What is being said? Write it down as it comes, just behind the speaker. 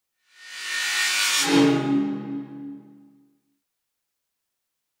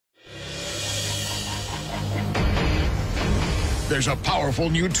There's a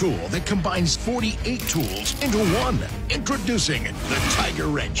powerful new tool that combines 48 tools into one. Introducing the Tiger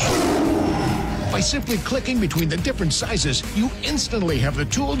Wrench. By simply clicking between the different sizes, you instantly have the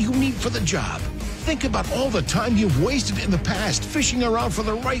tool you need for the job. Think about all the time you've wasted in the past fishing around for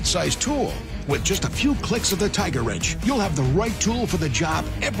the right size tool. With just a few clicks of the Tiger Wrench, you'll have the right tool for the job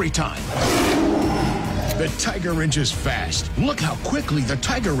every time. The Tiger Wrench is fast. Look how quickly the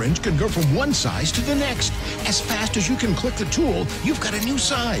Tiger Wrench can go from one size to the next. As fast as you can click the tool, you've got a new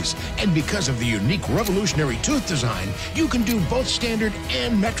size. And because of the unique revolutionary tooth design, you can do both standard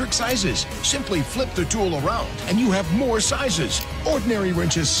and metric sizes. Simply flip the tool around and you have more sizes. Ordinary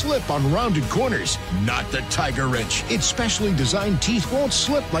wrenches slip on rounded corners. Not the Tiger Wrench. Its specially designed teeth won't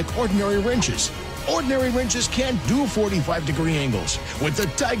slip like ordinary wrenches. Ordinary wrenches can't do 45-degree angles. With the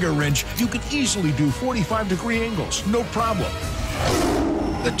Tiger Wrench, you can easily do 45-degree angles, no problem.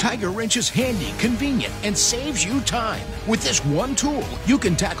 The Tiger Wrench is handy, convenient, and saves you time. With this one tool, you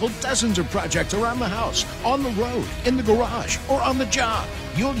can tackle dozens of projects around the house, on the road, in the garage, or on the job.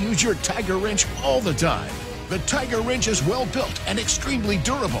 You'll use your Tiger Wrench all the time. The Tiger Wrench is well built and extremely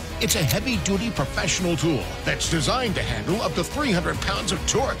durable. It's a heavy-duty professional tool that's designed to handle up to 300 pounds of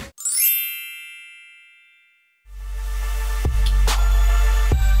torque.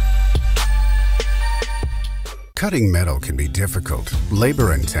 Cutting metal can be difficult,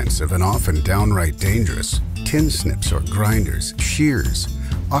 labor-intensive, and often downright dangerous. Tin snips or grinders, shears,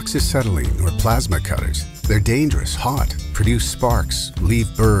 oxyacetylene or plasma cutters. They're dangerous, hot, produce sparks,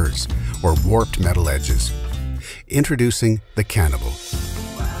 leave burrs, or warped metal edges. Introducing the Cannibal,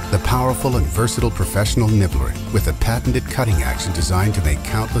 the powerful and versatile professional nibbler with a patented cutting action designed to make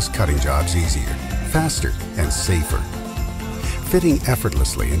countless cutting jobs easier, faster, and safer. Fitting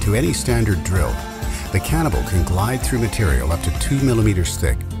effortlessly into any standard drill, the Cannibal can glide through material up to 2 millimeters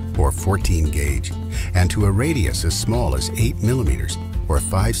thick or 14 gauge and to a radius as small as 8 millimeters or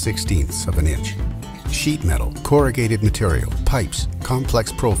 5/16 of an inch. Sheet metal, corrugated material, pipes,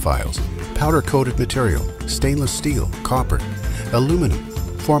 complex profiles, powder-coated material, stainless steel, copper, aluminum,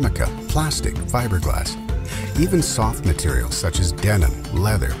 formica, plastic, fiberglass, even soft materials such as denim,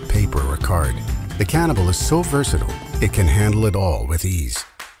 leather, paper, or card. The Cannibal is so versatile, it can handle it all with ease.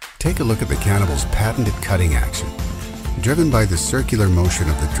 Take a look at the Cannibal's patented cutting action. Driven by the circular motion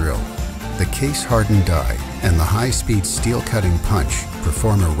of the drill, the case-hardened die and the high-speed steel cutting punch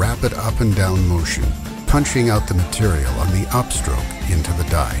perform a rapid up and down motion, punching out the material on the upstroke into the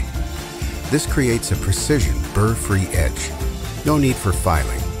die. This creates a precision, burr-free edge. No need for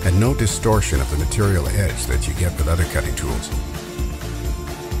filing and no distortion of the material edge that you get with other cutting tools.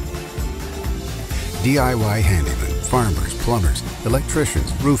 DIY handymen, farmers, plumbers,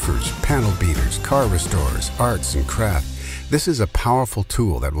 electricians, roofers, panel beaters, car restorers, arts and craft. This is a powerful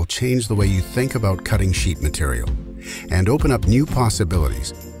tool that will change the way you think about cutting sheet material and open up new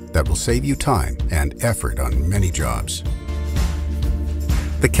possibilities that will save you time and effort on many jobs.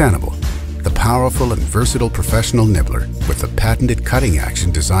 The Cannibal, the powerful and versatile professional nibbler with a patented cutting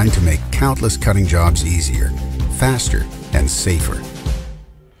action designed to make countless cutting jobs easier, faster, and safer.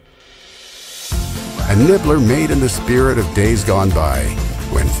 A nibbler made in the spirit of days gone by,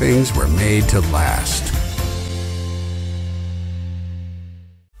 when things were made to last.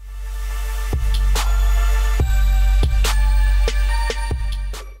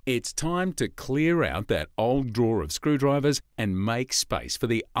 It's time to clear out that old drawer of screwdrivers and make space for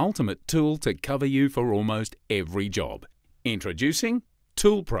the ultimate tool to cover you for almost every job. Introducing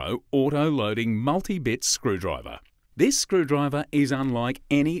Tool Pro Auto Loading Multi-Bit Screwdriver. This screwdriver is unlike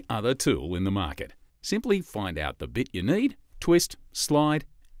any other tool in the market. Simply find out the bit you need, twist, slide,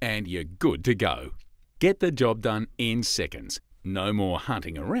 and you're good to go. Get the job done in seconds. No more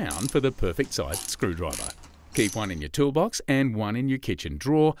hunting around for the perfect sized screwdriver. Keep one in your toolbox and one in your kitchen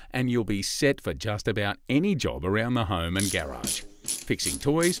drawer and you'll be set for just about any job around the home and garage. Fixing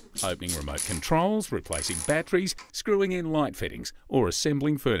toys, opening remote controls, replacing batteries, screwing in light fittings, or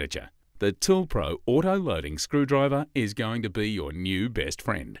assembling furniture. The Tool Pro Auto Loading Screwdriver is going to be your new best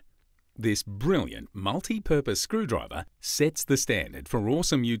friend. This brilliant multi-purpose screwdriver sets the standard for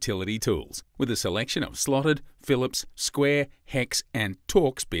awesome utility tools with a selection of slotted, Phillips, square, hex and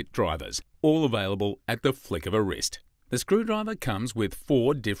Torx bit drivers, all available at the flick of a wrist. The screwdriver comes with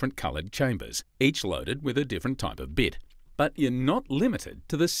 4 different coloured chambers, each loaded with a different type of bit. But you're not limited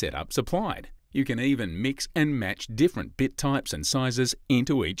to the setup supplied. You can even mix and match different bit types and sizes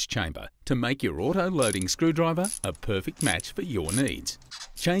into each chamber to make your auto-loading screwdriver a perfect match for your needs.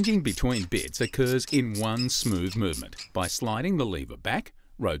 Changing between bits occurs in one smooth movement by sliding the lever back,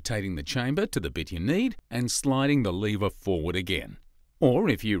 rotating the chamber to the bit you need and sliding the lever forward again. Or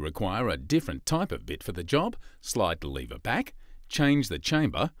if you require a different type of bit for the job, slide the lever back, change the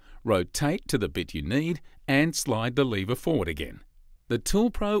chamber, rotate to the bit you need and slide the lever forward again. The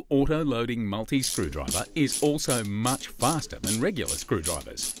ToolPro auto-loading multi-screwdriver is also much faster than regular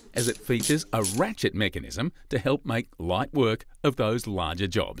screwdrivers, as it features a ratchet mechanism to help make light work of those larger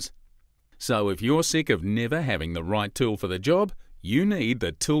jobs. So if you're sick of never having the right tool for the job, you need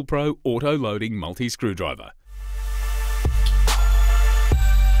the ToolPro auto-loading multi-screwdriver.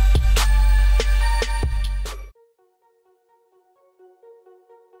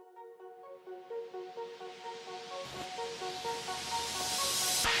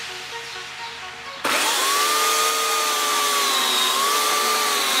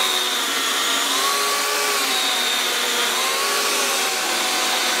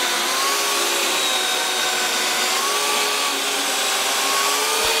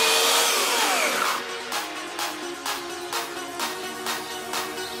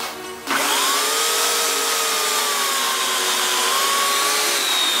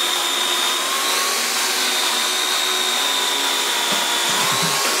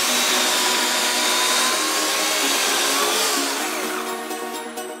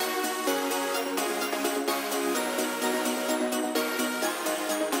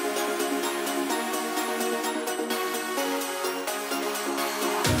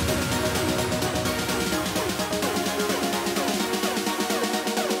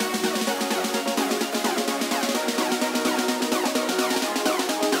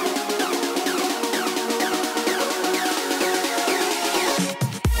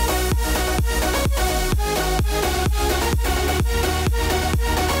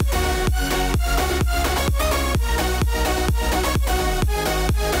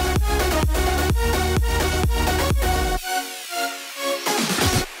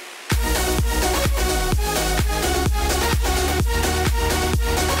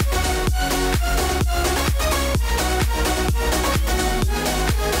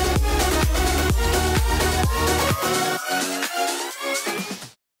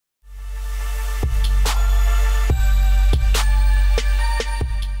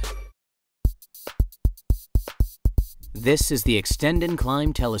 This is the Extend and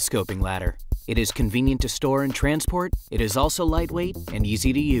Climb telescoping ladder. It is convenient to store and transport. It is also lightweight and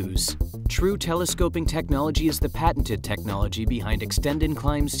easy to use. True telescoping technology is the patented technology behind Extend and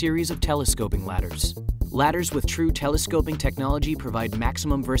Climb's series of telescoping ladders. Ladders with true telescoping technology provide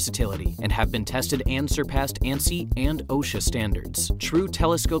maximum versatility and have been tested and surpassed ANSI and OSHA standards. True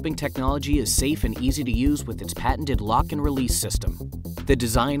telescoping technology is safe and easy to use with its patented lock and release system. The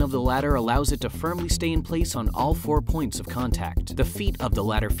design of the ladder allows it to firmly stay in place on all 4 points of contact. The feet of the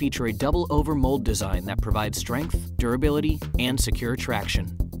ladder feature a double over mold design that provides strength, durability, and secure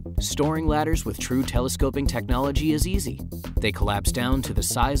traction. Storing ladders with true telescoping technology is easy. They collapse down to the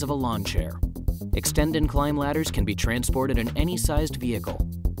size of a lawn chair. Extend and Climb ladders can be transported in any sized vehicle.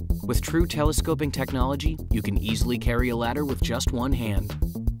 With true telescoping technology, you can easily carry a ladder with just one hand.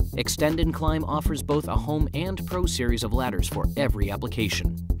 Extend and Climb offers both a home and pro series of ladders for every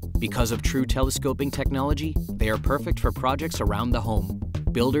application. Because of true telescoping technology, they are perfect for projects around the home.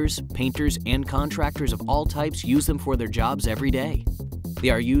 Builders, painters, and contractors of all types use them for their jobs every day. They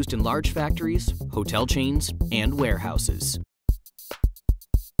are used in large factories, hotel chains, and warehouses.